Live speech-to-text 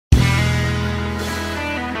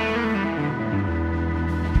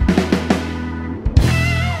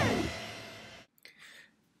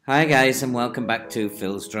Hi guys, and welcome back to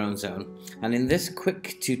Phil's Drone Zone. And in this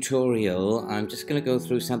quick tutorial I'm just going to go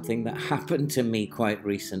through something that happened to me quite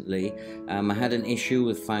recently. I had an issue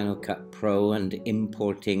with Final Cut Pro and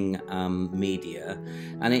importing media,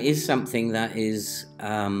 and it is something that is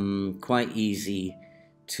quite easy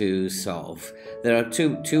to solve. There are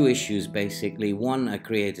two issues basically. One, I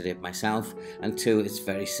created it myself, and two, it's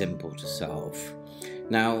very simple to solve.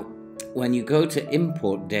 Now when you go to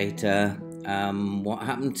import data, what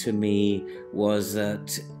happened to me was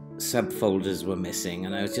that subfolders were missing,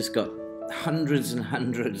 and I just got hundreds and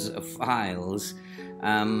hundreds of files,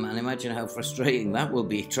 and imagine how frustrating that will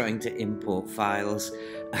be, trying to import files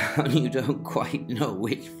and you don't quite know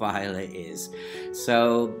which file it is.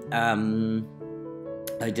 So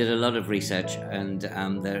I did a lot of research, and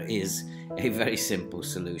there is a very simple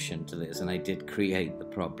solution to this, and I did create the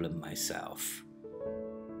problem myself.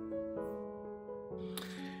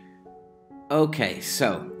 Okay,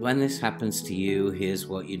 so when this happens to you, here's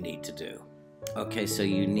what you need to do. Okay, so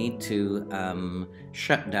you need to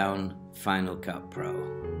shut down Final Cut Pro.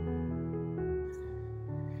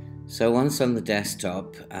 So once on the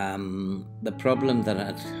desktop, the problem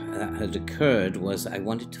that had occurred was I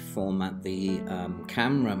wanted to format the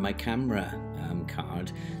my camera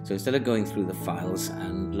card. So instead of going through the files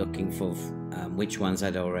and looking for which ones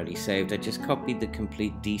I'd already saved, I just copied the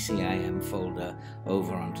complete DCIM folder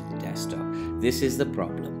over onto the desktop. This is the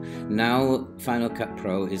problem. Now Final Cut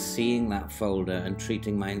Pro is seeing that folder and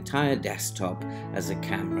treating my entire desktop as a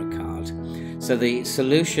camera card. So the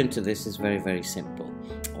solution to this is very, very simple.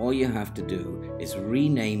 All you have to do is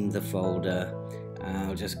rename the folder.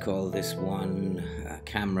 I'll just call this one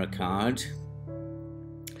camera card.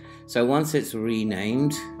 So once it's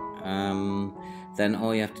renamed, then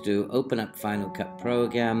all you have to do, open up Final Cut Pro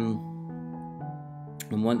again,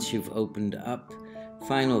 and once you've opened up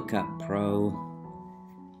Final Cut Pro,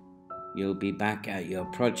 you'll be back at your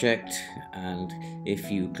project, and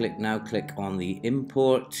if you click on the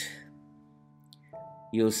import,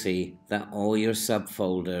 you'll see that all your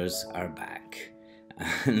subfolders are back,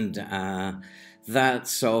 and that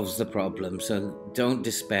solves the problem. So don't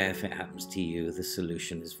despair if it happens to you. The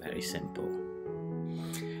solution is very simple.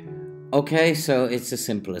 Okay, so it's as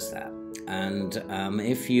simple as that. And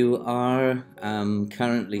if you are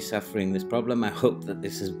currently suffering this problem, I hope that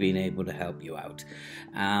this has been able to help you out.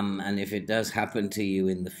 And if it does happen to you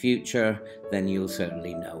in the future, then you'll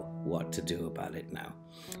certainly know what to do about it now.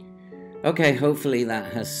 Okay, hopefully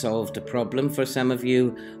that has solved a problem for some of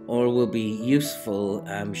you, or will be useful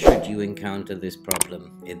should you encounter this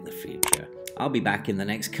problem in the future. I'll be back in the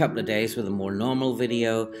next couple of days with a more normal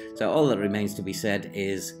video, so all that remains to be said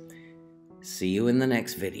is see you in the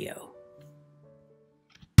next video.